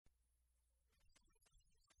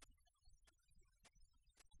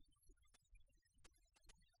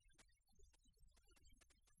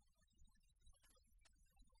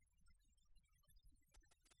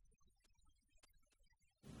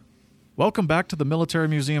Welcome back to the Military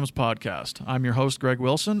Museums podcast. I'm your host, Greg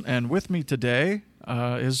Wilson, and with me today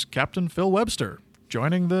is Captain Phil Webster,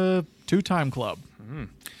 joining the two-time club.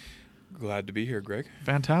 Glad to be here, Greg.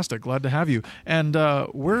 Fantastic. Glad to have you. And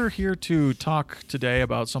we're here to talk today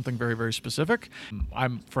about something very, very specific.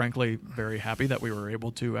 I'm frankly very happy that we were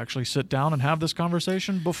able to actually sit down and have this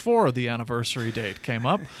conversation before the anniversary date came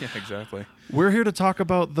up. Yeah, exactly. We're here to talk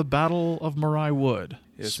about the Battle of Moreuil Wood,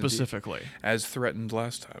 Yes, specifically. indeed. As threatened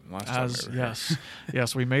last time.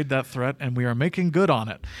 Yes, we made that threat, and we are making good on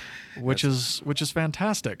it, which is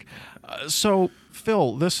fantastic. So,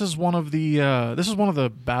 Phil, this is one of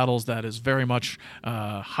the battles that is very much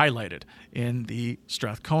highlighted in the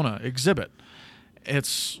Strathcona exhibit.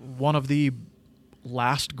 It's one of the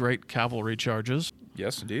last great cavalry charges.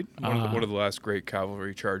 Yes, indeed. One of the last great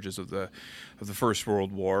cavalry charges of the First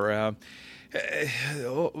World War. A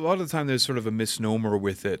lot of the time there's sort of a misnomer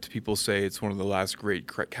with it. People say it's one of the last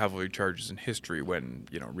great cavalry charges in history when,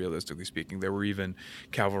 realistically speaking, there were even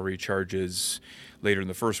cavalry charges later in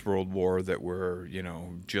the First World War that were,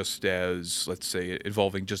 just as, let's say,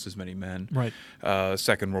 involving just as many men. Right.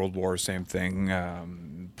 Second World War, same thing.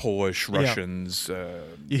 Polish, Russians.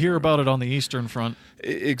 You hear about it on the Eastern Front.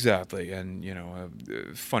 Exactly. And,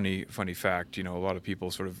 funny fact, a lot of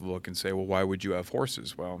people sort of look and say, well, why would you have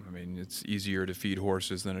horses? Well, I mean, it's easier to feed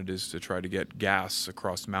horses than it is to try to get gas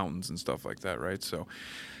across mountains and stuff like that, right? So,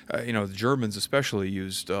 the Germans especially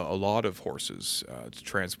used a lot of horses to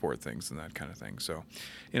transport things and that kind of thing. So,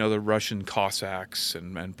 the Russian Cossacks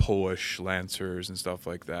and Polish Lancers and stuff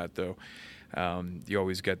like that, though, you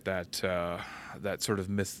always get that sort of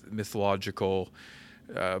mythological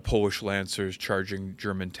Polish Lancers charging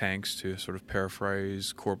German tanks, to sort of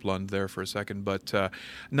paraphrase Corp Lund there for a second, but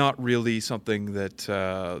not really something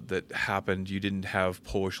that happened. You didn't have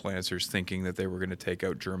Polish Lancers thinking that they were going to take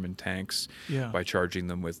out German tanks by charging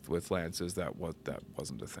them with lances. That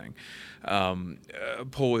wasn't a thing.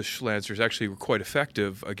 Polish Lancers actually were quite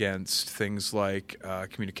effective against things like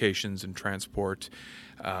communications and transport,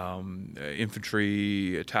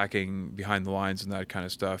 infantry attacking behind the lines and that kind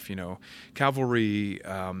of stuff. Cavalry,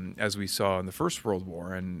 as we saw in the First World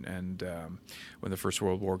War and when the First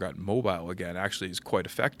World War got mobile again, actually is quite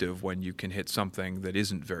effective when you can hit something that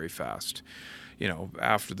isn't very fast.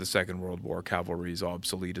 After the Second World War, cavalry is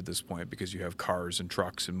obsolete at this point because you have cars and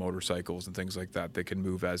trucks and motorcycles and things like that. They can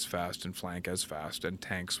move as fast and flank as fast, and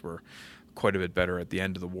tanks were quite a bit better at the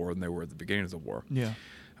end of the war than they were at the beginning of the war. Yeah.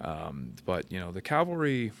 But the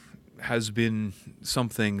cavalry has been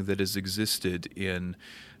something that has existed in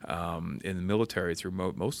the military through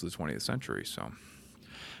most of the 20th century. So,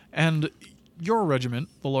 and your regiment,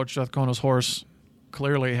 the Lord Strathcona's Horse,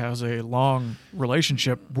 clearly has a long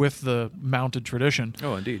relationship with the mounted tradition.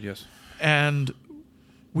 Oh, indeed, yes. And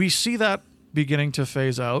we see that beginning to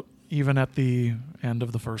phase out even at the end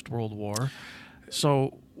of the First World War.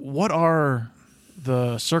 So, what are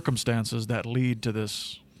the circumstances that lead to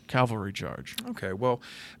this cavalry charge? Okay, well,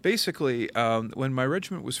 basically, when my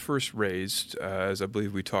regiment was first raised, as I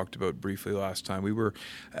believe we talked about briefly last time, we were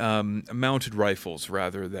mounted rifles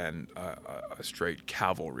rather than a straight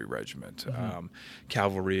cavalry regiment. Mm-hmm.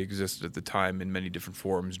 Cavalry existed at the time in many different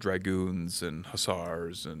forms: dragoons and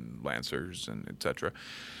hussars and lancers and etc.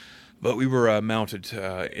 But we were mounted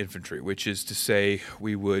infantry, which is to say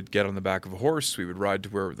we would get on the back of a horse, we would ride to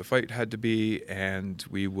wherever the fight had to be, and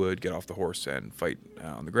we would get off the horse and fight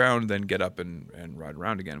on the ground, then get up and ride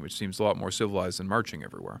around again, which seems a lot more civilized than marching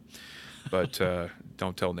everywhere. But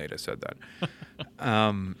don't tell Nate I said that.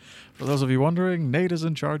 For those of you wondering, Nate is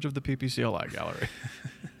in charge of the PPCLI gallery.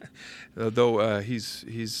 Though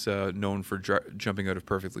he's known for jumping out of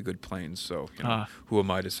perfectly good planes, so who am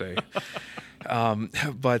I to say?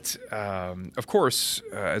 But of course,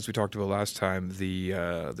 as we talked about last time, the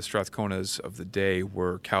Strathconas of the day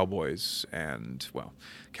were cowboys and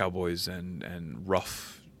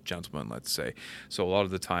rough gentlemen, let's say. So a lot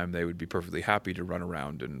of the time they would be perfectly happy to run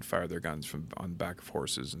around and fire their guns on the back of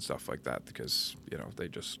horses and stuff like that because they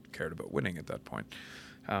just cared about winning at that point.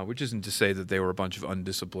 Which isn't to say that they were a bunch of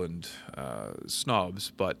undisciplined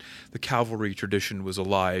snobs, but the cavalry tradition was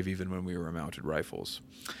alive even when we were mounted rifles.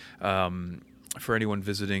 For anyone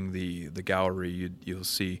visiting the gallery, you'll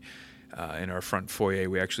see in our front foyer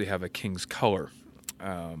we actually have a King's Color.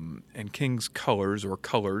 And King's Colors, or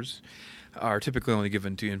colors, are typically only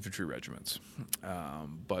given to infantry regiments.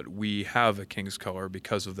 But we have a King's Color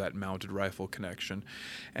because of that mounted rifle connection,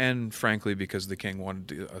 and frankly because the King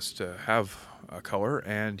wanted us to have a color,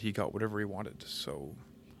 and he got whatever he wanted. So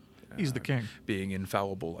He's the king. being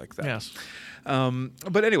infallible like that. Yes.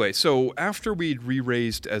 But anyway, so after we'd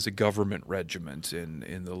re-raised as a government regiment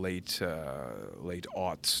in the late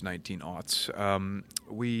aughts, 1900s,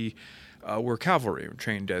 we were cavalry,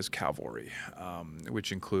 trained as cavalry,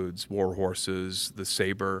 which includes war horses, the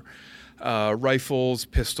saber, rifles,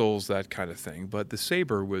 pistols, that kind of thing. But the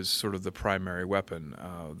saber was sort of the primary weapon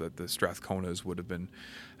that the Strathconas would have been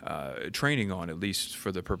training on, at least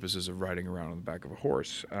for the purposes of riding around on the back of a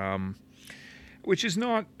horse. Which is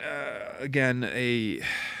not, again, the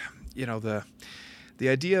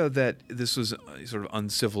idea that this was sort of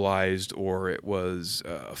uncivilized or it was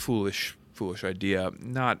a foolish idea.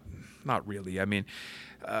 Not really. I mean,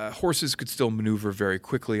 horses could still maneuver very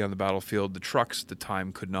quickly on the battlefield. The trucks at the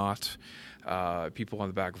time could not. People on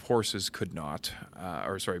the back of horses could not,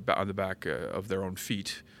 on the back of their own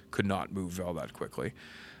feet could not move all that quickly.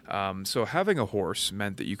 So having a horse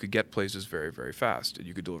meant that you could get places very, very fast, and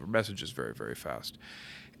you could deliver messages very, very fast.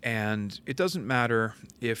 And it doesn't matter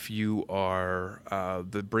if you are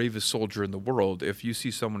the bravest soldier in the world. If you see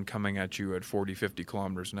someone coming at you at 40, 50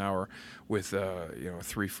 kilometers an hour with a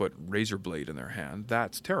 3-foot razor blade in their hand,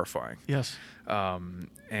 that's terrifying. Yes.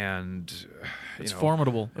 And it's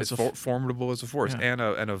formidable. It's formidable as a force,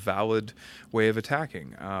 yeah. and a valid way of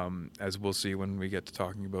attacking, as we'll see when we get to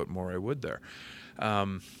talking about Moreuil Wood there.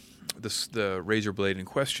 The razor blade in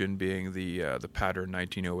question being the pattern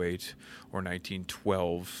 1908 or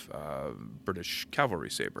 1912 British cavalry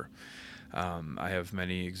saber. I have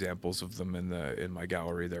many examples of them in my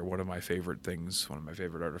gallery. They're one of my favorite things, one of my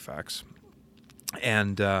favorite artifacts.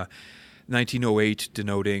 And 1908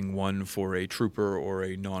 denoting one for a trooper or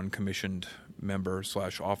a non-commissioned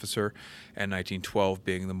member/officer, and 1912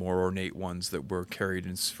 being the more ornate ones that were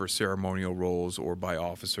carried for ceremonial roles or by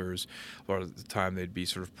officers. A lot of the time they'd be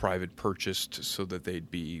sort of private purchased so that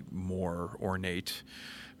they'd be more ornate,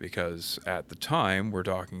 because at the time we're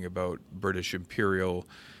talking about British Imperial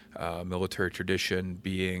military tradition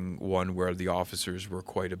being one where the officers were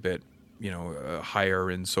quite a bit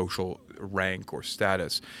higher in social rank or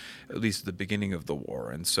status, at least at the beginning of the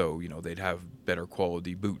war. And so, they'd have better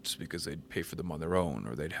quality boots because they'd pay for them on their own,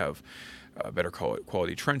 or they'd have a better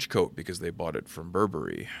quality trench coat because they bought it from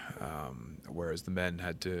Burberry, whereas the men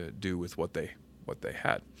had to do with what they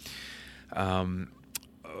had.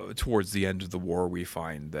 Towards the end of the war, we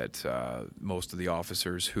find that most of the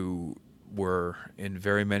officers who were, in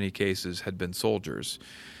very many cases, had been soldiers.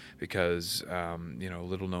 Because,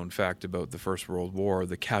 little known fact about the First World War,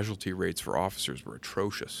 the casualty rates for officers were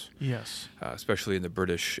atrocious. Yes. Especially in the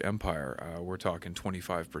British Empire. We're talking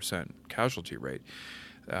 25% casualty rate.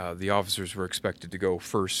 The officers were expected to go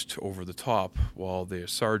first over the top, while the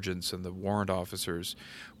sergeants and the warrant officers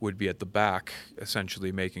would be at the back,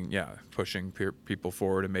 essentially pushing people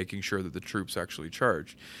forward and making sure that the troops actually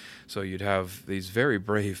charged. So you'd have these very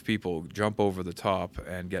brave people jump over the top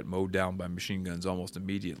and get mowed down by machine guns almost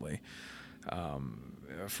immediately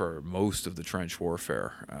for most of the trench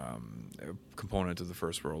warfare component of the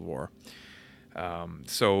First World War.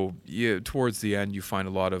 Towards the end, you find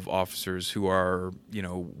a lot of officers who are,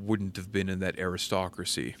 wouldn't have been in that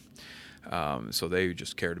aristocracy. So they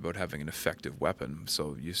just cared about having an effective weapon.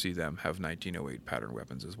 So you see them have 1908 pattern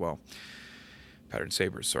weapons as well. Pattern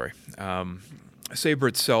sabers, sorry. A saber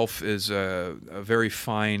itself is a very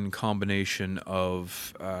fine combination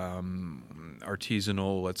of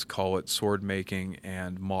artisanal, let's call it, sword making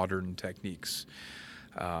and modern techniques.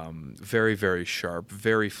 Very, very sharp,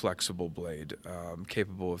 very flexible blade,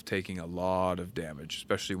 capable of taking a lot of damage,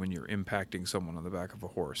 especially when you're impacting someone on the back of a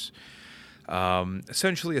horse.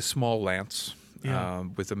 Essentially a small lance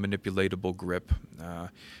with a manipulatable grip,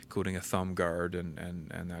 including a thumb guard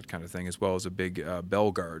and that kind of thing, as well as a big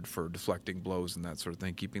bell guard for deflecting blows and that sort of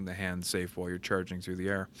thing, keeping the hand safe while you're charging through the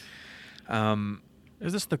air.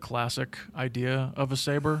 Is this the classic idea of a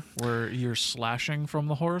saber, where you're slashing from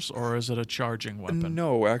the horse, or is it a charging weapon?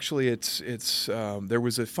 No, actually, it's there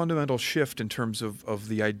was a fundamental shift in terms of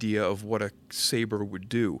the idea of what a saber would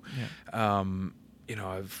do. Yeah.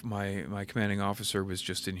 My commanding officer was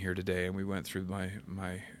just in here today, and we went through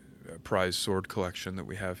my prize sword collection that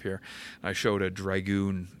we have here. I showed a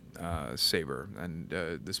dragoon saber, and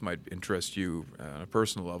this might interest you on a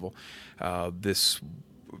personal level. This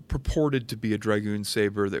purported to be a dragoon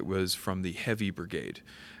saber that was from the Heavy Brigade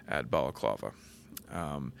at Balaclava.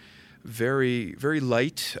 Very, very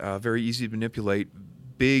light, very easy to manipulate,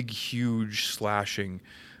 big, huge slashing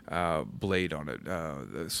blade on it.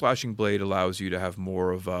 The slashing blade allows you to have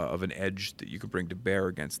more of an edge that you can bring to bear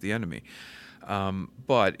against the enemy.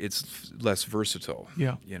 but it's less versatile.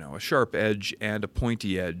 Yeah. You know, a sharp edge and a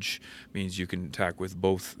pointy edge means you can attack with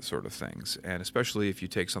both sort of things. And especially if you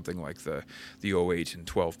take something like the 08 and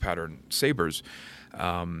 12 pattern sabers,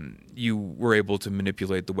 you were able to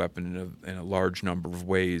manipulate the weapon in a large number of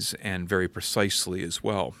ways and very precisely as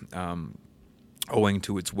well. Owing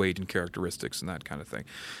to its weight and characteristics and that kind of thing.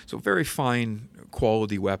 So very fine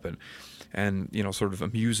quality weapon. And, you know, sort of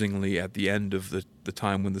amusingly at the end of the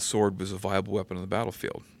time when the sword was a viable weapon on the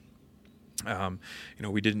battlefield. You know,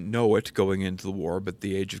 we didn't know it going into the war, but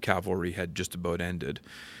the age of cavalry had just about ended.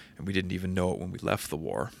 And we didn't even know it when we left the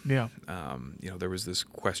war. Yeah. You know, there was this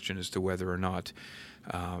question as to whether or not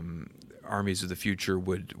armies of the future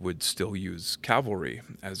would still use cavalry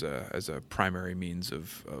as a primary means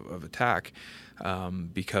of attack,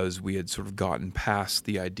 because we had sort of gotten past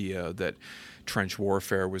the idea that trench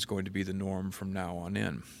warfare was going to be the norm from now on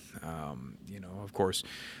in. You know, of course,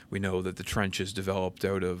 we know that the trenches developed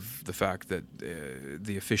out of the fact that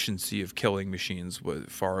the efficiency of killing machines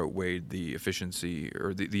far outweighed the efficiency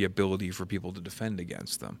or the ability for people to defend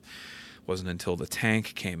against them. It wasn't until the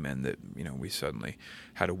tank came in that, you know, we suddenly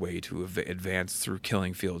had a way to advance through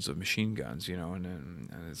killing fields of machine guns, you know,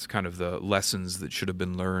 and it's kind of the lessons that should have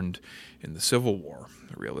been learned in the Civil War,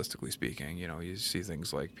 realistically speaking. You know, you see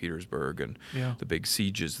things like Petersburg and the big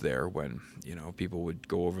sieges there when, you know, people would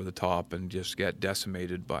go over the top and just get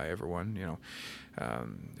decimated by everyone, you know.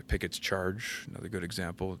 Pickett's Charge, another good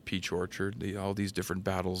example. Peach Orchard, all these different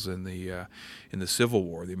battles in the Civil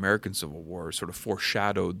War, the American Civil War, sort of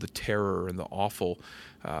foreshadowed the terror and the awful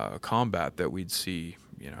combat that we'd see,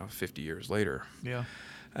 you know, 50 years later. Yeah.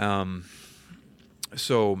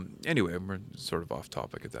 So anyway, we're sort of off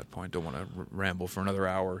topic at that point. Don't want to ramble for another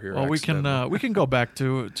hour here. Well, we can go back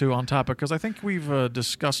to on topic, because I think we've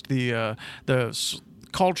discussed the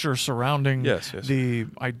culture surrounding the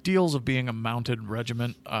ideals of being a mounted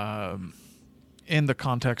regiment in the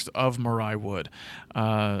context of Moreuil Wood.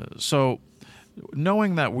 So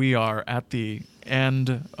knowing that we are at the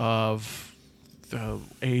end of the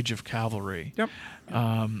age of cavalry,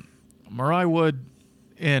 Moreuil Wood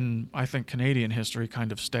in, I think, Canadian history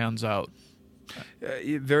kind of stands out.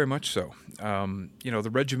 Very much so. You know,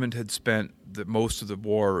 the regiment had spent most of the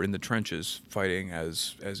war in the trenches fighting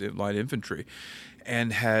as light infantry,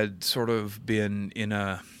 and had sort of been in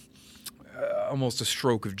almost a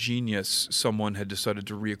stroke of genius. Someone had decided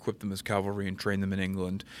to re-equip them as cavalry and train them in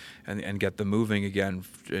England and get them moving again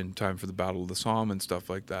in time for the Battle of the Somme and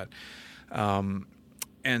stuff like that.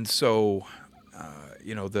 And so,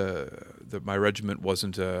 you know, my regiment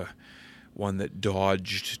wasn't one that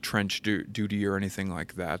dodged trench duty or anything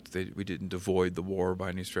like that. We didn't avoid the war by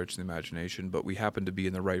any stretch of the imagination, but we happened to be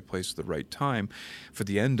in the right place at the right time for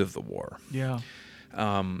the end of the war. Yeah.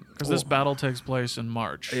 Because this battle takes place in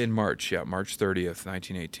March. In March, yeah, March 30th,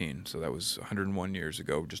 1918. So that was 101 years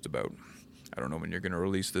ago, just about. I don't know when you're going to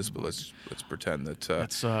release this, but let's pretend that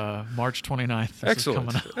it's March 29th.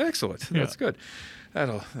 Excellent, excellent. Yeah. That's good.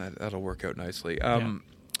 That'll work out nicely.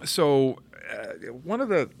 So one of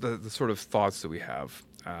the sort of thoughts that we have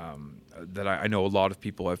that I know a lot of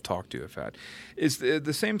people I've talked to have had is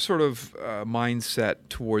the same sort of mindset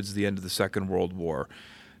towards the end of the Second World War.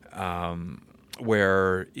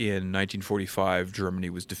 Where in 1945 Germany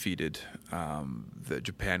was defeated,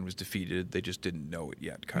 Japan was defeated. They just didn't know it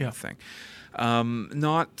yet, kind of thing.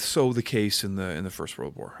 Not so the case in the First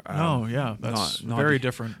World War. That's not very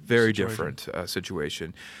different. Very different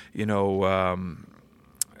situation. You know,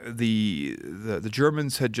 the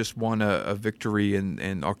Germans had just won a victory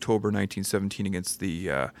in October 1917 against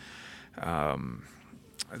the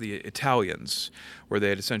Italians, where they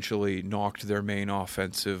had essentially knocked their main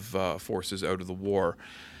offensive forces out of the war,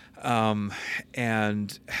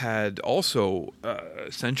 and had also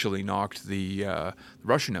essentially knocked the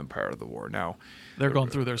Russian Empire out of the war. Now, they're going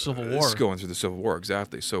through their civil war. It's going through the civil war,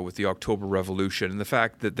 exactly. So with the October Revolution and the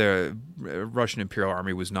fact that the Russian Imperial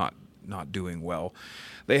Army was not doing well,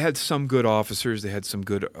 they had some good officers, they had some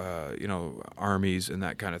good armies and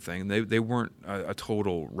that kind of thing. They weren't a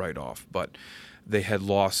total write-off, but they had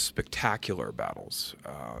lost spectacular battles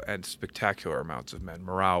and spectacular amounts of men.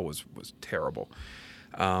 Morale was terrible.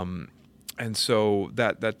 And so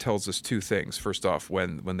that tells us two things. First off,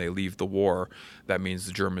 when they leave the war, that means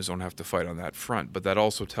the Germans don't have to fight on that front. But that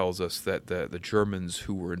also tells us that the Germans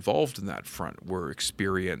who were involved in that front were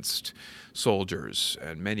experienced soldiers,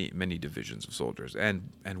 and many divisions of soldiers, and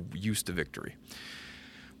used to victory,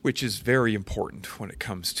 which is very important when it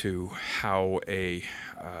comes to how a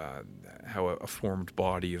formed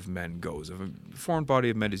body of men goes. If a formed body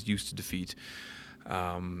of men is used to defeat,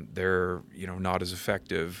 They're not as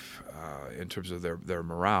effective in terms of their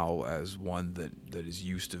morale as one that is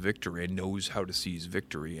used to victory and knows how to seize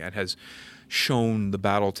victory and has shown the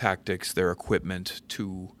battle tactics, their equipment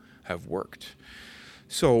to have worked.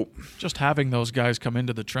 So just having those guys come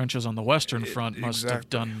into the trenches on the Western Front must have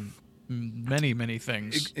done many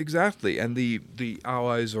things. Exactly. And the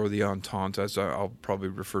Allies, or the Entente, as I'll probably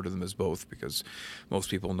refer to them as both because most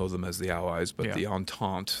people know them as the Allies, but the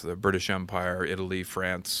Entente, the British Empire, Italy,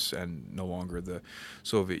 France, and no longer the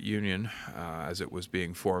Soviet Union as it was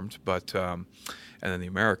being formed, but and then the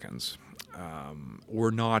Americans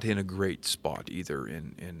were not in a great spot either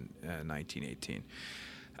in 1918.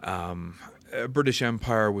 British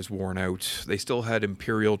Empire was worn out. They still had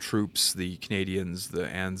imperial troops, the Canadians, the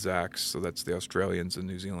Anzacs, so that's the Australians and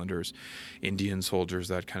New Zealanders, Indian soldiers,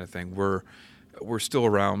 that kind of thing. We're still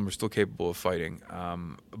around. We're still capable of fighting,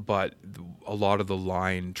 but a lot of the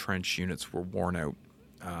line trench units were worn out.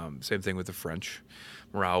 Same thing with the French.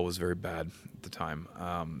 Morale was very bad at the time.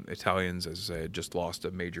 Italians, as I say, had just lost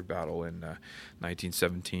a major battle in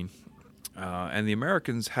 1917. And the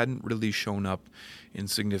Americans hadn't really shown up in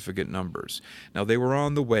significant numbers. Now, they were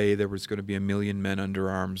on the way. There was going to be 1 million men under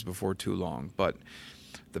arms before too long. But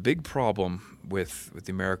the big problem with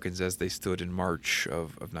the Americans as they stood in March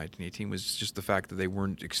of 1918 was just the fact that they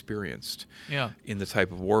weren't experienced in the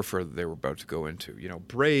type of warfare that they were about to go into.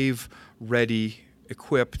 Brave, ready,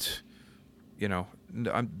 equipped,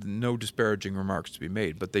 no disparaging remarks to be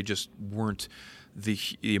made, but they just weren't the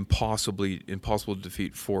impossible to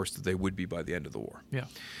defeat force that they would be by the end of the war. Yeah.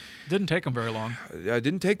 Didn't take them very long. It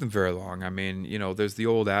didn't take them very long. I mean, there's the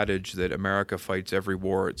old adage that America fights every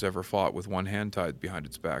war it's ever fought with one hand tied behind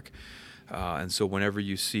its back. And so whenever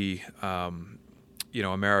you see,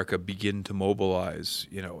 America begin to mobilize,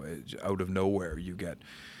 out of nowhere, you get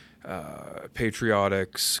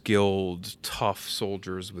patriotic, skilled, tough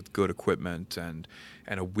soldiers with good equipment and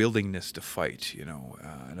a willingness to fight,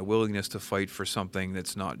 and a willingness to fight for something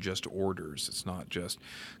that's not just orders. It's not just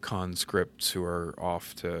conscripts who are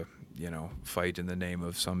off to, fight in the name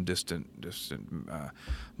of some distant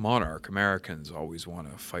monarch. Americans always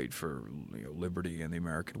want to fight for liberty and the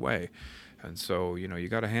American way. And so, you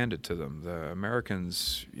got to hand it to them. The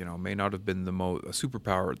Americans, may not have been a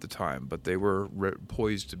superpower at the time, but they were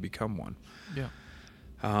poised to become one. Yeah.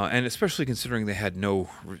 And especially considering they had no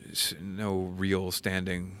real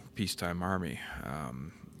standing peacetime army.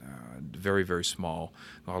 Very, very small,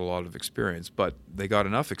 not a lot of experience. But they got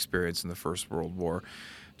enough experience in the First World War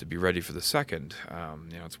to be ready for the Second.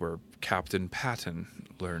 It's where Captain Patton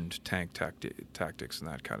learned tank tactics and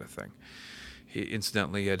that kind of thing. He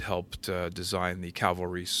incidentally had helped design the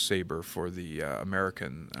cavalry saber for the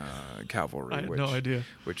American cavalry. I had no idea.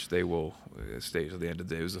 Which they will state to the end of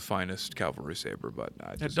the day was the finest cavalry saber. But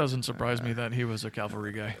it doesn't surprise me that he was a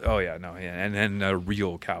cavalry guy. Oh yeah, no, and a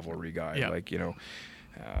real cavalry guy, like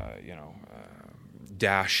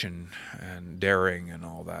dash and daring and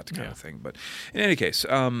all that kind of thing. But in any case,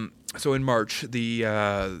 so in March,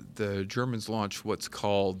 the Germans launched what's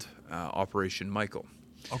called Operation Michael.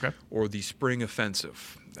 Okay. Or the Spring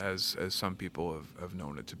Offensive, as some people have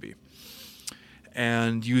known it to be.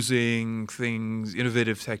 And using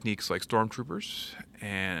innovative techniques like stormtroopers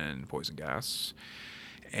and poison gas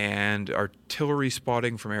and artillery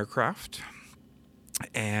spotting from aircraft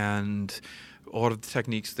and a lot of the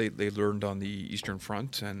techniques they learned on the Eastern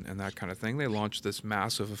Front and that kind of thing, they launched this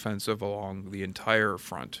massive offensive along the entire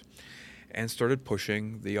front and started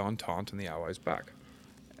pushing the Entente and the Allies back.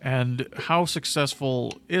 And how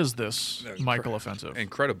successful is this Michael offensive?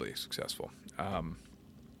 Incredibly successful.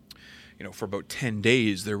 For about 10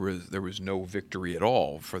 days there was no victory at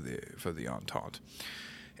all for the Entente,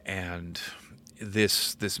 and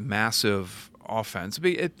this massive offense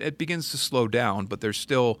it begins to slow down, but there's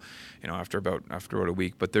still after about a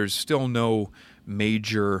week, but there's still no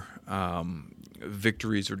major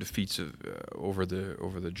victories or defeats over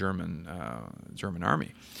the German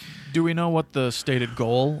army. Do we know what the stated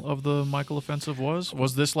goal of the Michael offensive was?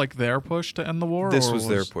 Was this like their push to end the war? This was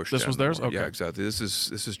their push. This was theirs. Okay. Okay. Yeah, exactly. This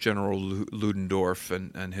is General Ludendorff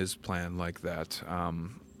and his plan like that.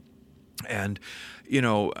 And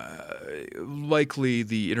likely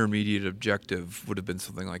the intermediate objective would have been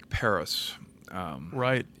something like Paris.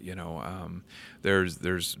 Right.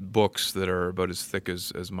 There's books that are about as thick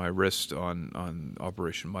as my wrist on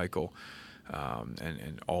Operation Michael,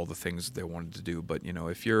 and all the things they wanted to do. But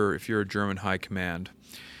if you're a German high command,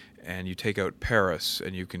 and you take out Paris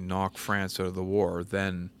and you can knock France out of the war,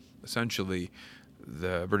 then essentially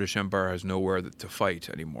the British Empire has nowhere to fight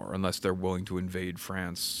anymore, unless they're willing to invade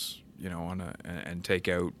France, and take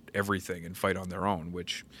out everything and fight on their own,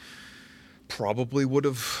 which probably would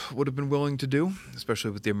have been willing to do,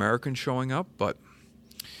 especially with the Americans showing up. But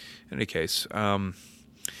in any case, and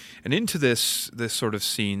into this sort of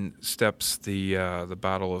scene steps the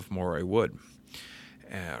Battle of Moreuil Wood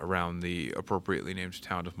around the appropriately named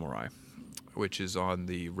town of Moreuil, which is on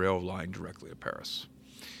the rail line directly to Paris.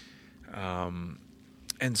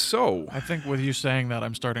 And so, I think with you saying that,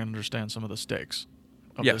 I'm starting to understand some of the stakes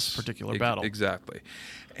of this particular battle. Exactly.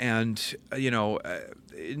 And,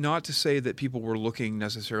 not to say that people were looking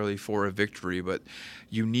necessarily for a victory, but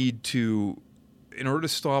you need to, in order to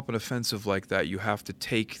stop an offensive like that, you have to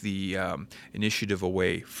take the initiative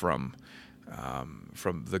away from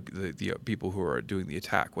the people who are doing the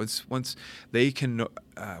attack. Once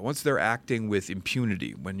they're acting with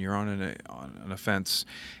impunity, when you're on an offense,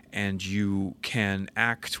 and you can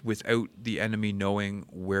act without the enemy knowing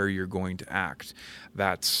where you're going to act,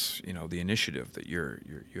 that's the initiative that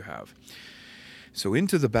you have. So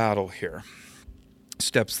into the battle here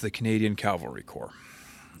steps the Canadian Cavalry Corps,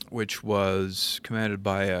 which was commanded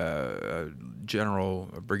by a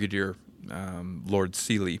Brigadier Lord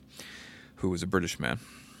Seeley, who was a British man.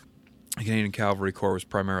 The Canadian Cavalry Corps was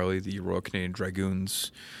primarily the Royal Canadian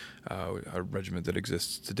Dragoons, a regiment that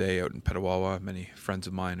exists today out in Petawawa. Many friends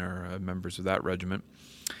of mine are members of that regiment.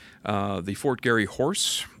 The Fort Garry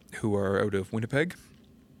Horse, who are out of Winnipeg,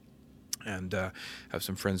 and have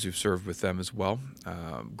some friends who've served with them as well.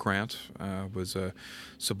 Grant was a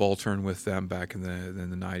subaltern with them back in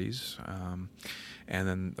the 90s. And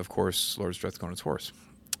then, of course, Lord Strathcona's horse.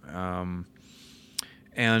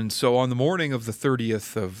 And so on the morning of the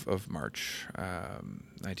 30th of March,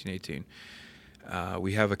 1918,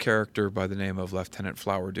 we have a character by the name of Lieutenant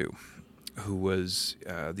Flowerdew, who was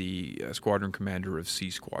the squadron commander of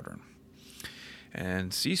C Squadron.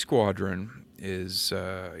 And C Squadron is,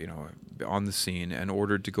 on the scene and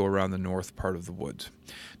ordered to go around the north part of the woods.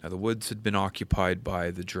 Now, the woods had been occupied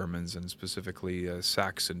by the Germans, and specifically a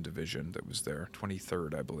Saxon division that was there,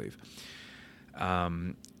 23rd, I believe.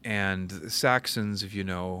 And the Saxons, if you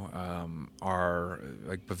know, are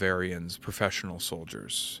like Bavarians, professional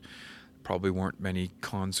soldiers. Probably weren't many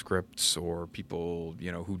conscripts or people,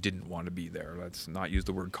 who didn't want to be there. Let's not use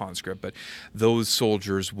the word conscript, but those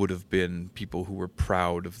soldiers would have been people who were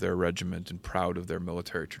proud of their regiment and proud of their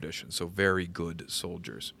military tradition. So very good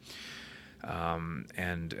soldiers,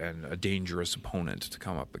 and a dangerous opponent to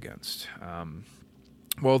come up against.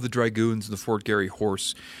 While the Dragoons and the Fort Garry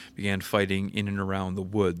Horse began fighting in and around the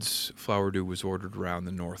woods, Flowerdew was ordered around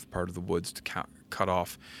the north part of the woods to cut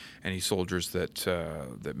off any soldiers that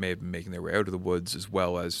may have been making their way out of the woods, as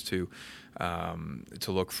well as to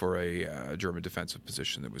look for a German defensive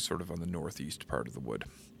position that was sort of on the northeast part of the wood.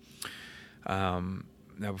 Now,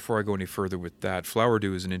 before I go any further with that,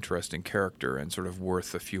 Flowerdew is an interesting character and sort of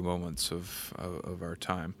worth a few moments of our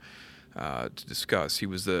time to discuss. He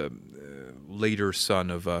was the later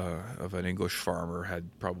son of an English farmer,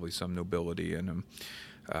 had probably some nobility in him.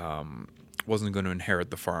 Wasn't going to inherit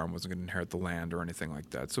the farm, wasn't going to inherit the land or anything like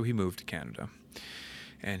that. So he moved to Canada,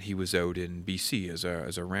 and he was out in BC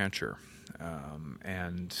as a rancher,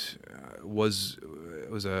 and was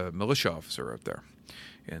a militia officer out there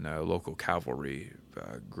in a local cavalry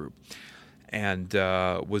group. And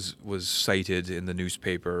was cited in the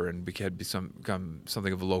newspaper and become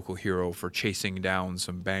something of a local hero for chasing down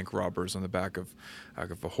some bank robbers on the back of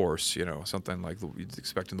a horse, something like you'd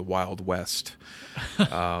expect in the Wild West.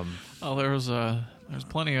 Well, there's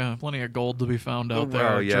plenty of gold to be found out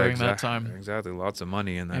there during that time. Exactly, lots of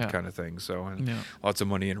money in that kind of thing. So, and lots of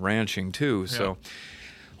money in ranching too. So,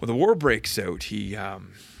 when the war breaks out,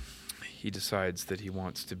 he decides that he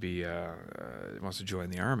wants to join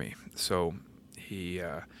the army. So he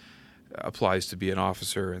applies to be an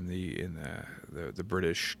officer in the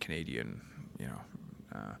British Canadian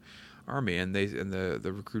army, and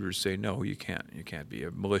the recruiters say, no, you can't be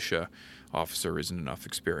a militia officer. Isn't enough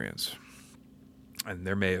experience. And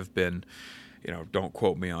there may have been, don't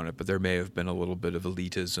quote me on it, but there may have been a little bit of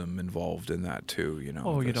elitism involved in that too. You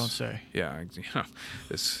don't say. Yeah,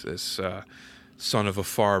 this son of a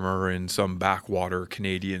farmer in some backwater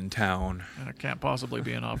Canadian town. And it can't possibly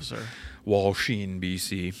be an officer. Walsheen,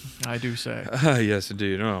 BC. I do say. Yes,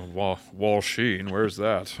 indeed. Oh, Walsheen, where's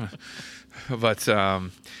that? But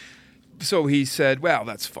so he said, well,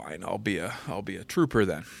 that's fine. I'll be a trooper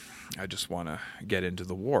then. I just want to get into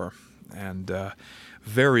the war. And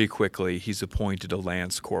very quickly, he's appointed a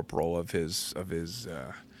lance corporal of his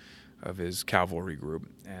cavalry group,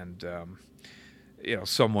 and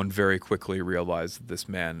someone very quickly realized that this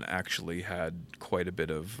man actually had quite a bit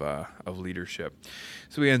of leadership.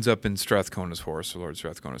 So he ends up in Strathcona's Horse, or Lord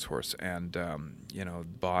Strathcona's Horse, and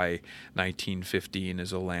by 1915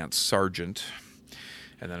 is a lance sergeant,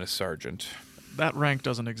 and then a sergeant. That rank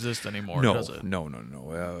doesn't exist anymore, No, does it? no.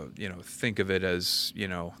 Think of it as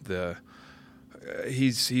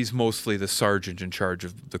he's mostly the sergeant in charge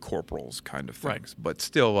of the corporals kind of things, Right. but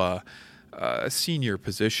still a senior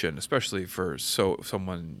position, especially for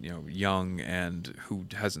someone young and who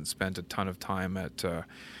hasn't spent a ton of time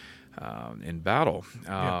in battle.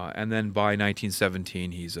 And then by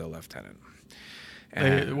 1917, he's a lieutenant.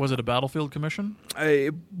 Was it a battlefield commission?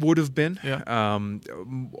 It would have been, Yeah.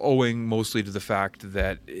 Owing mostly to the fact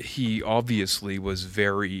that he obviously was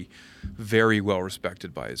very, very well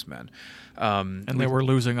respected by his men. And they were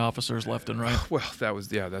losing officers left and right. Well, that's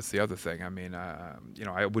the other thing. I mean,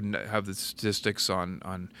 I wouldn't have the statistics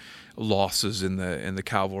on losses in the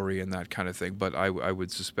cavalry and that kind of thing, but I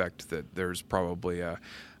would suspect that there's probably a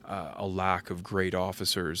lack of great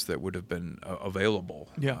officers that would have been available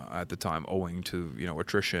at the time, owing to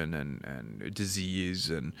attrition and disease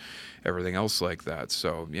and everything else like that.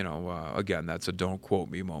 So again, that's a don't quote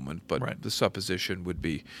me moment, but right. the supposition would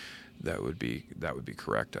be that would be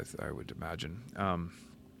correct. I would imagine.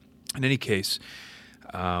 In any case,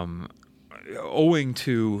 owing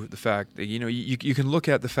to the fact that you can look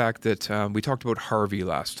at the fact that we talked about Harvey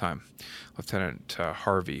last time, Lieutenant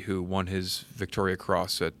Harvey, who won his Victoria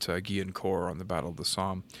Cross at Guillencourt on the Battle of the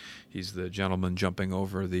Somme. He's the gentleman jumping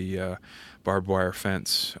over the barbed wire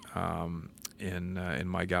fence in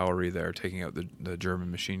my gallery there, taking out the German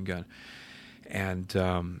machine gun,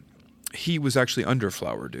 and he was actually under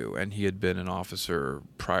Flowerdew, and he had been an officer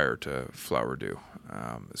prior to Flowerdew.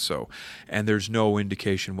 And there's no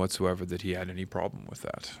indication whatsoever that he had any problem with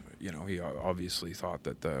that. He obviously thought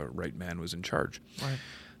that the right man was in charge. Right.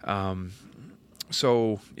 My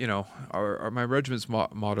regiment's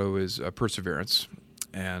motto is perseverance,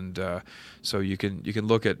 and so you can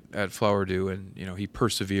look at Flowerdew, and he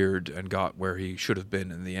persevered and got where he should have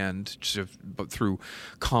been in the end, but through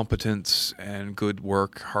competence and good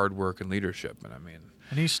work, hard work, and leadership.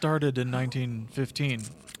 And he started in 1915.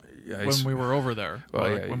 When we were over there,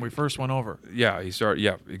 when we first went over. Yeah, he started.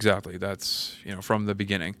 Yeah, exactly. That's from the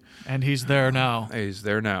beginning. And he's there now. He's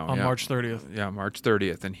there now on March 30th. Yeah, March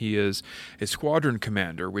 30th, and he is a squadron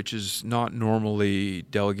commander, which is not normally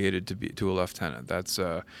delegated to a lieutenant. That's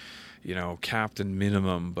captain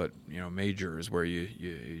minimum, but major is where you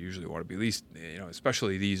usually want to be. At least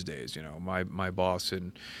especially these days. My boss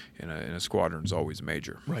in a squadron is always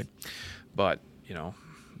major. Right. But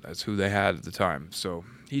that's who they had at the time. So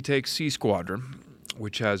he takes C Squadron,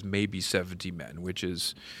 which has maybe 70 men, which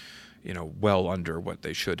is, well under what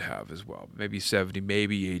they should have as well. Maybe 70,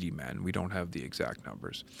 maybe 80 men. We don't have the exact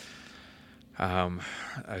numbers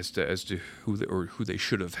as to who they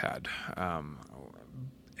should have had.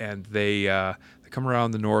 And they come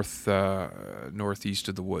around the northeast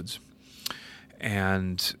of the woods,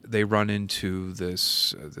 and they run into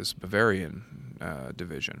this Bavarian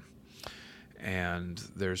division. And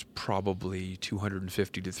there's probably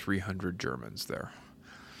 250 to 300 Germans there.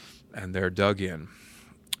 And they're dug in,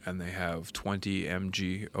 and they have 20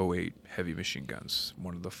 MG-08 heavy machine guns,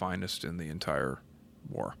 one of the finest in the entire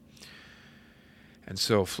war. And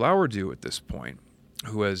so Flowerdew at this point,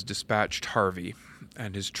 who has dispatched Harvey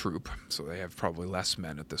and his troop, so they have probably less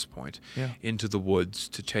men at this point, into the woods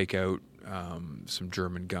to take out some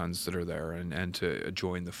German guns that are there and to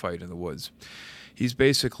join the fight in the woods. He's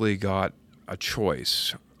basically got a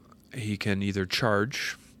choice. He can either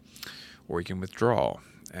charge or he can withdraw,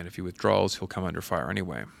 and if he withdraws, he'll come under fire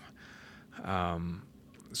anyway.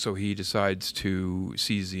 So he decides to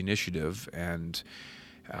seize the initiative, and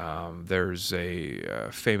there's a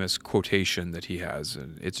famous quotation that he has,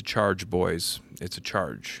 and it's a charge, boys, it's a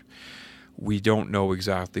charge. We don't know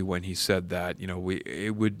exactly when he said that.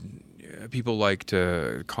 People like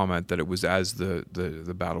to comment that it was as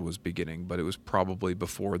the battle was beginning, but it was probably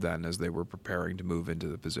before then, as they were preparing to move into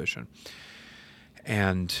the position.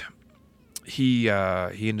 And he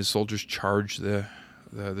and his soldiers charged the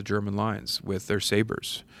German lines with their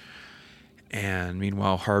sabers. And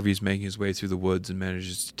meanwhile, Harvey's making his way through the woods and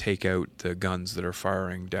manages to take out the guns that are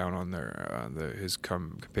firing down on his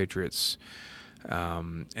compatriots,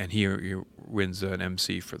 and he wins an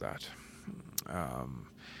MC for that.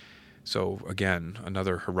 So again,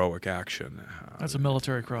 another heroic action. That's a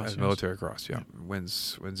military cross. Military cross, yeah.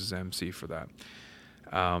 Wins his MC for that.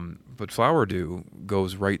 But Flowerdew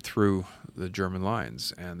goes right through the German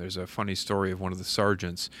lines, and there's a funny story of one of the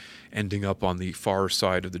sergeants ending up on the far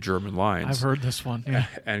side of the German lines. I've heard this one, yeah.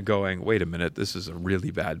 And going, wait a minute, this is a really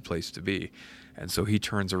bad place to be. And so he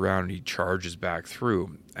turns around and he charges back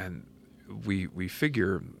through, and we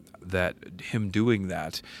figure that him doing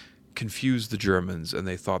that confused the Germans, and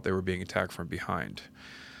they thought they were being attacked from behind.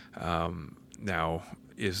 Now,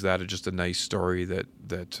 is that just a nice story that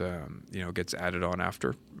gets added on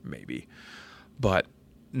after? Maybe, but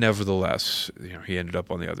nevertheless, he ended up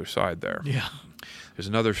on the other side there. Yeah. There's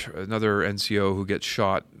another NCO who gets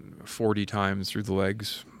shot 40 times through the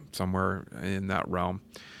legs, somewhere in that realm.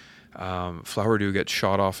 Flowerdew gets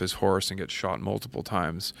shot off his horse and gets shot multiple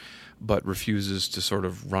times, but refuses to sort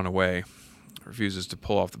of run away, refuses to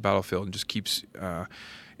pull off the battlefield, and just keeps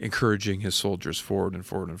encouraging his soldiers forward and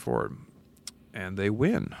forward and forward. And they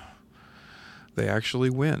win. They actually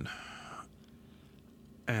win.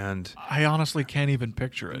 And I honestly can't even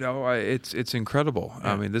picture it. No, it's incredible.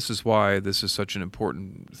 Yeah. I mean, this is why this is such an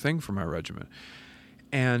important thing for my regiment.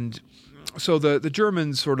 And so the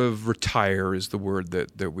Germans sort of retire is the word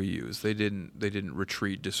that we use. They didn't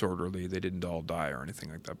retreat disorderly. They didn't all die or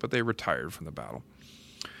anything like that, but they retired from the battle.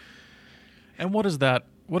 And what does that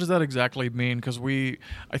exactly mean? Because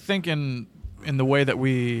I think in the way that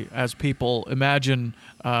we as people imagine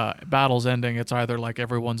battles ending, it's either like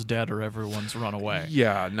everyone's dead or everyone's run away.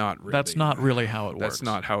 Yeah, not really. That's not really how it works. That's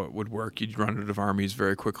not how it would work. You'd run out of armies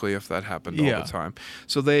very quickly if that happened all the time.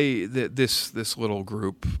 So this little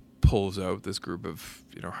group pulls out, this group of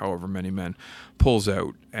however many men pulls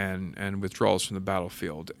out and withdraws from the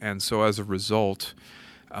battlefield. And so as a result,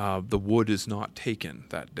 the wood is not taken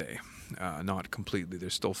that day. Not completely. They're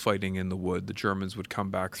still fighting in the wood. The Germans would come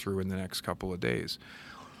back through in the next couple of days.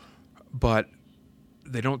 But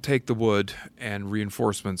they don't take the wood, and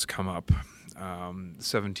reinforcements come up.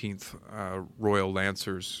 17th Royal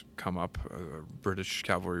Lancers come up, a British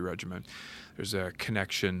cavalry regiment. There's a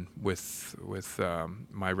connection with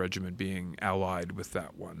my regiment being allied with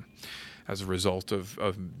that one as a result of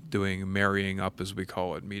doing marrying up, as we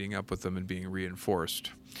call it, meeting up with them and being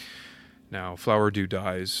reinforced. Now, Flowerdew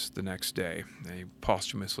dies the next day, and he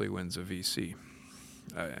posthumously wins a VC,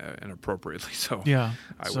 and appropriately so, yeah,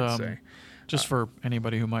 I would say. Just for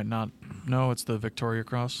anybody who might not know, it's the Victoria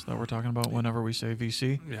Cross that we're talking about whenever we say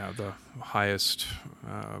VC. Yeah, the highest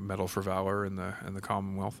medal for valor in the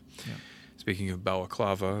Commonwealth. Yeah. Speaking of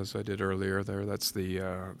balaclava, as I did earlier, that's the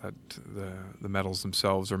medals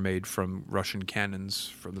themselves are made from Russian cannons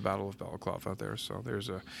from the Battle of Balaclava. There, so there's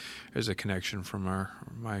a connection from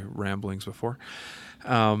my ramblings before,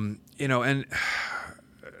 and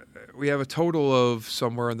we have a total of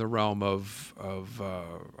somewhere in the realm of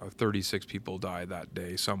 36 people die that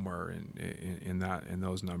day, somewhere in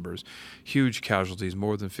those numbers. Huge casualties.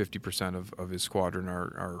 More than 50% of his squadron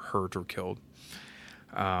are hurt or killed.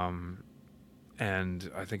 And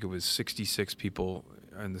I think it was 66 people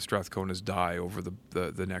in the Strathconas die over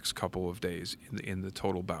the next couple of days in the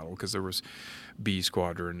total battle, because there was B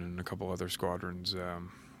Squadron and a couple other squadrons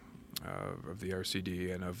of the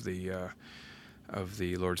RCD and of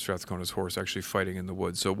the Lord Strathcona's horse actually fighting in the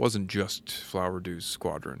woods. So it wasn't just Flowerdew's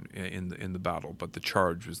squadron in the battle, but the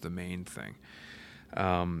charge was the main thing.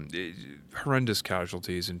 Horrendous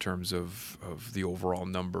casualties in terms of the overall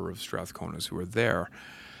number of Strathconas who were there.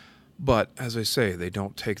 But as I say, they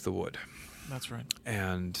don't take the wood. That's right.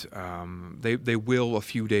 And they will a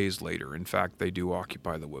few days later. In fact, they do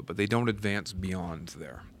occupy the wood, but they don't advance beyond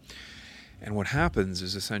there. And what happens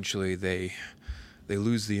is essentially they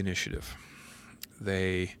lose the initiative.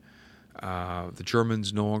 The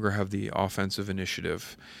Germans no longer have the offensive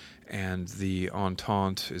initiative, and the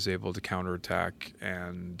Entente is able to counterattack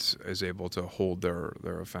and is able to hold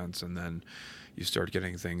their offense, and then you start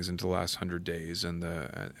getting things into the last 100 days and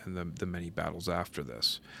the many battles after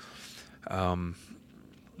this.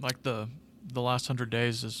 Like the last 100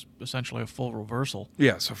 days is essentially a full reversal.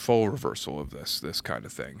 Yes, a full reversal of this kind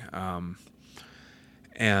of thing.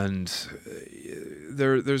 And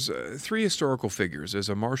there's three historical figures. There's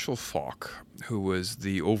a Marshal Foch, who was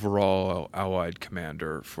the overall Allied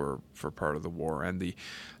commander for part of the war and the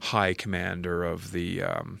high commander of the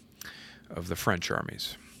French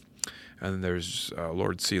armies. And then there's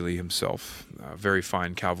Lord Seeley himself, a very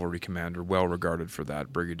fine cavalry commander, well regarded for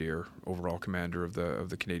that, brigadier, overall commander of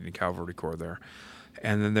the Canadian Cavalry Corps there.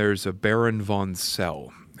 And then there's a Baron von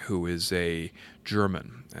Zell, who is a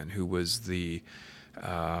German and who was the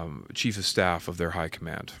chief of staff of their high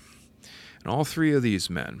command. And all three of these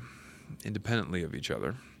men, independently of each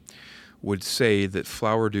other, would say that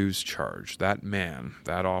Flowerdew's charge, that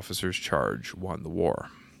officer's charge, won the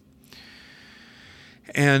war.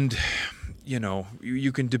 And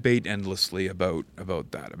you can debate endlessly about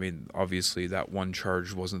that. I mean, obviously that one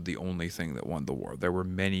charge wasn't the only thing that won the war. There were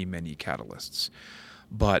many, many catalysts.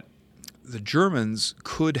 But the Germans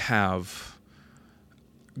could have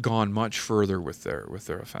gone much further with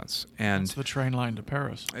their offense. And it's the train line to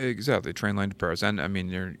Paris. Exactly, train line to Paris. And I mean,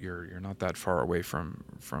 you're not that far away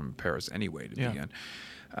from Paris anyway to begin.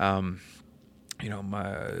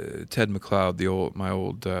 Ted McLeod, my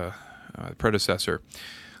old predecessor,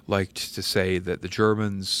 liked to say that the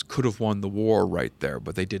Germans could have won the war right there,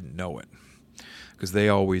 but they didn't know it, because they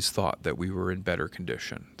always thought that we were in better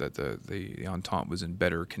condition, that the Entente was in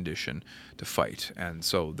better condition to fight, and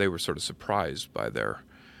so they were sort of surprised by their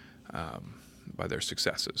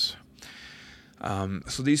successes.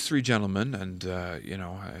 So these three gentlemen, and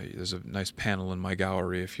there's a nice panel in my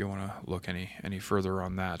gallery if you want to look any further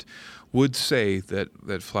on that, would say that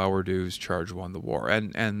Flowerdeau's charge won the war,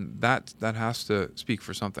 and that has to speak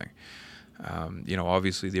for something.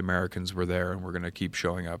 Obviously the Americans were there and were going to keep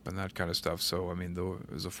showing up and that kind of stuff. So I mean,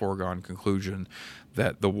 it was a foregone conclusion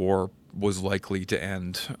that the war was likely to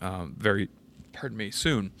end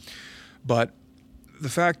soon. But the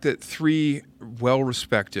fact that three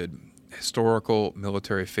well-respected historical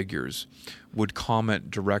military figures would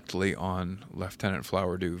comment directly on Lieutenant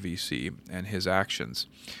Flowerdeau, VC, and his actions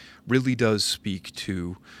really does speak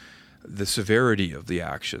to the severity of the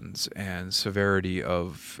actions and severity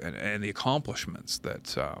of and the accomplishments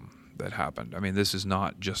that happened. I mean, this is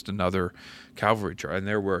not just another cavalry charge, and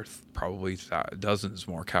there were probably dozens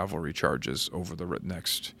more cavalry charges over the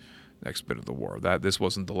next bit of the war. This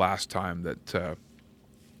wasn't the last time that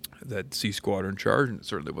C Squadron charged, and it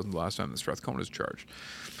certainly wasn't the last time that Strathcona's charged.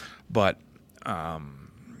 But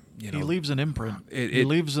he leaves an imprint. He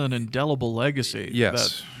leaves an indelible legacy.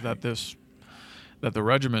 Yes. that the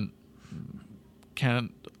regiment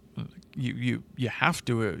can't. You have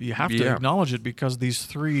to acknowledge it, because these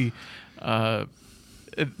three. The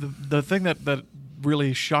thing that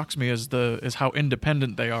really shocks me is how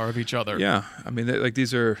independent they are of each other. Yeah, I mean,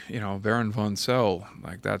 these are Baron von Zell,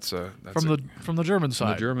 that's from the German side.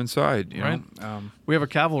 From the German side, right? We have a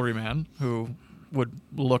cavalryman who would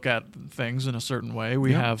look at things in a certain way.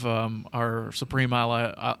 We have our supreme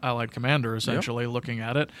allied commander essentially looking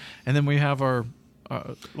at it, and then we have our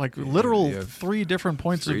literal three different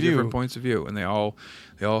points of view. And they all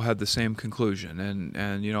had the same conclusion.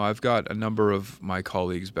 And I've got a number of my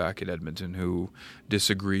colleagues back at Edmonton who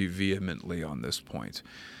disagree vehemently on this point.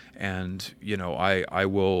 And I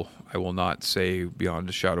will not say beyond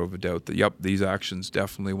a shadow of a doubt that these actions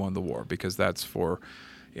definitely won the war, because that's for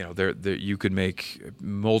you could make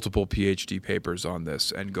multiple PhD papers on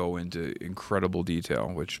this and go into incredible detail,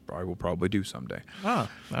 which I will probably do someday.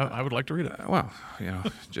 I would like to read it. Well,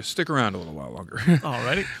 just stick around a little while longer.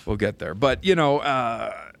 Alrighty. We'll get there. But, there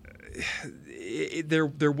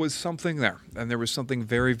was something there, and there was something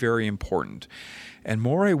very, very important. And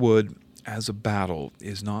Moreuil Wood, as a battle,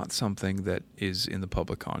 is not something that is in the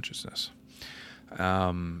public consciousness.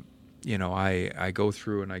 I go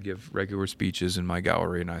through and I give regular speeches in my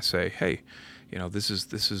gallery, and I say, hey, this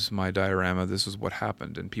is my diorama. This is what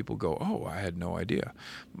happened, and people go, oh, I had no idea.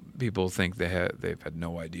 People think they've had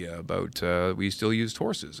no idea about we still used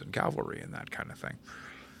horses and cavalry and that kind of thing.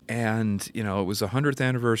 And it was the 100th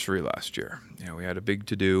anniversary last year. We had a big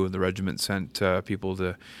to-do, and the regiment sent people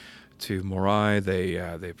to Moreuil.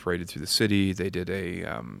 They paraded through the city. They did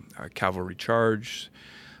a cavalry charge,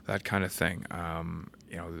 that kind of thing.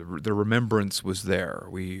 The remembrance was there.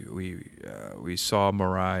 We saw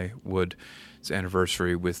Moreuil Wood's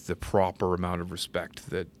anniversary with the proper amount of respect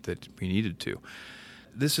that we needed to.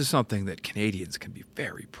 This is something that Canadians can be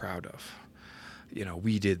very proud of.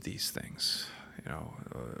 We did these things.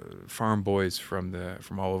 Farm boys from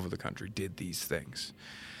all over the country did these things.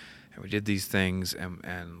 And we did these things,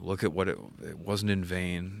 and look at what it wasn't in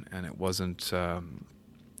vain, and it wasn't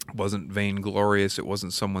vainglorious. It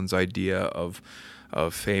wasn't someone's idea of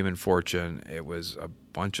fame and fortune. It was a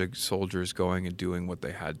bunch of soldiers going and doing what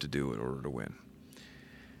they had to do in order to win.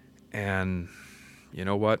 And you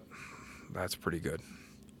know what? That's pretty good.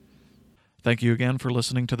 Thank you again for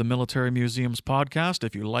listening to the Military Museums podcast.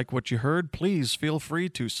 If you like what you heard, please feel free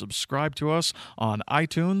to subscribe to us on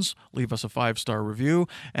iTunes, leave us a 5-star review,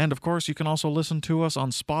 and of course you can also listen to us on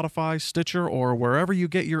Spotify, Stitcher, or wherever you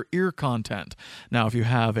get your ear content. Now, if you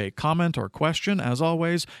have a comment or question, as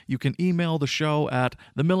always, you can email the show at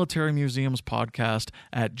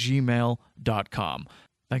themilitarymuseumspodcast@gmail.com.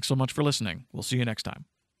 Thanks so much for listening. We'll see you next time.